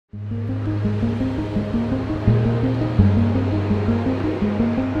Let's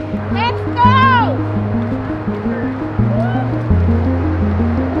go!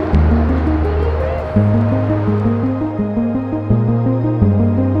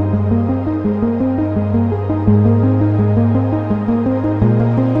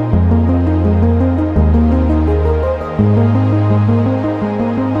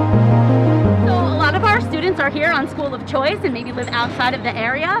 Are here on school of choice and maybe live outside of the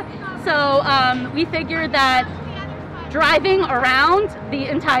area, so we figured that driving around the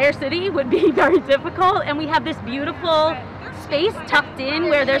entire city would be very difficult, and we have this beautiful space tucked in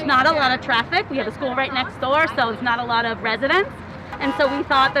where there's not a lot of traffic. We have a school right next door, so it's not a lot of residents, and so we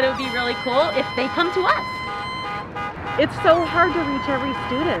thought that it would be really cool if they come to us. It's so hard to reach every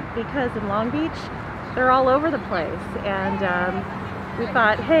student because in Long Beach they're all over the place, and we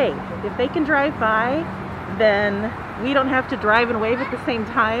thought, hey, if they can drive by, then we don't have to drive and wave at the same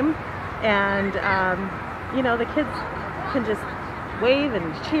time, and you know, the kids can just wave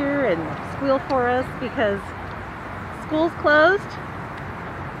and cheer and squeal for us because school's closed,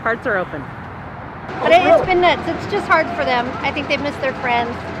 hearts are open. But it's been nuts. It's just hard for them. I think they miss their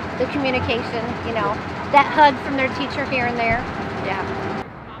friends, the communication, you know, that hug from their teacher here and there. Yeah.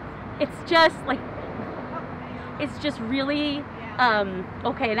 It's just like, it's just really,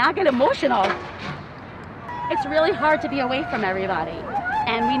 okay, now I get emotional. It's really hard to be away from everybody,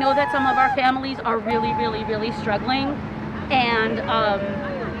 and we know that some of our families are really struggling, and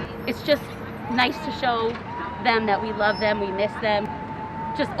it's just nice to show them that we love them, we miss them.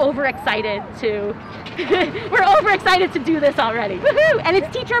 Just overexcited to we're overexcited to do this already. Woohoo! And it's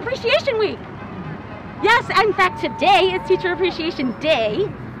Teacher Appreciation Week. Yes, in fact today is Teacher Appreciation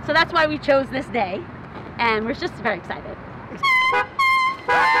Day, so that's why we chose this day, and we're just very excited.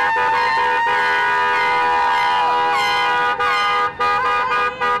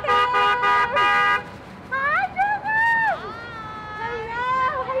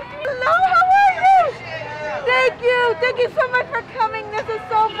 Thank you so much for coming. This is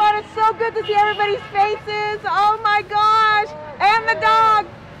so fun. It's so good to see everybody's faces. Oh my gosh. And the dog.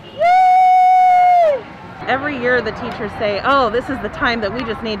 Woo! Every year the teachers say, oh, this is the time that we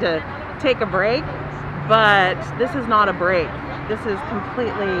just need to take a break. But this is not a break. This is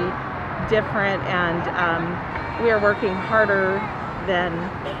completely different, and we are working harder than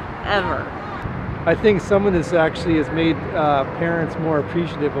ever. I think some of this actually has made parents more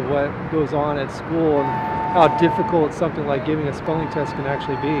appreciative of what goes on at school and how difficult something like giving a spelling test can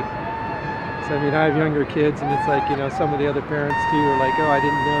actually be. So I mean, I have younger kids, and it's like, you know, some of the other parents too are like, oh, I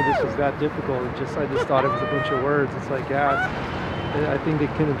didn't know this was that difficult. I just thought it was a bunch of words. It's like, yeah, I think they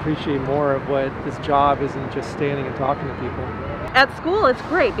can appreciate more of what this job isn't just standing and talking to people. At school, it's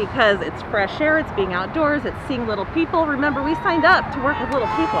great because it's fresh air, it's being outdoors, it's seeing little people. Remember, we signed up to work with little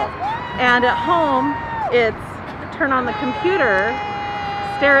people. And at home, it's turn on the computer,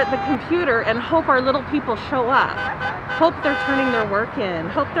 stare at the computer, and hope our little people show up. Hope they're turning their work in.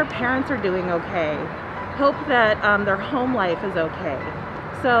 Hope their parents are doing okay. Hope that their home life is okay.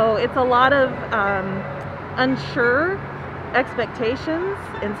 So it's a lot of unsure expectations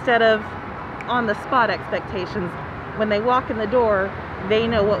instead of on-the-spot expectations. When they walk in the door, they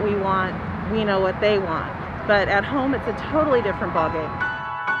know what we want, we know what they want. But at home, it's a totally different ballgame.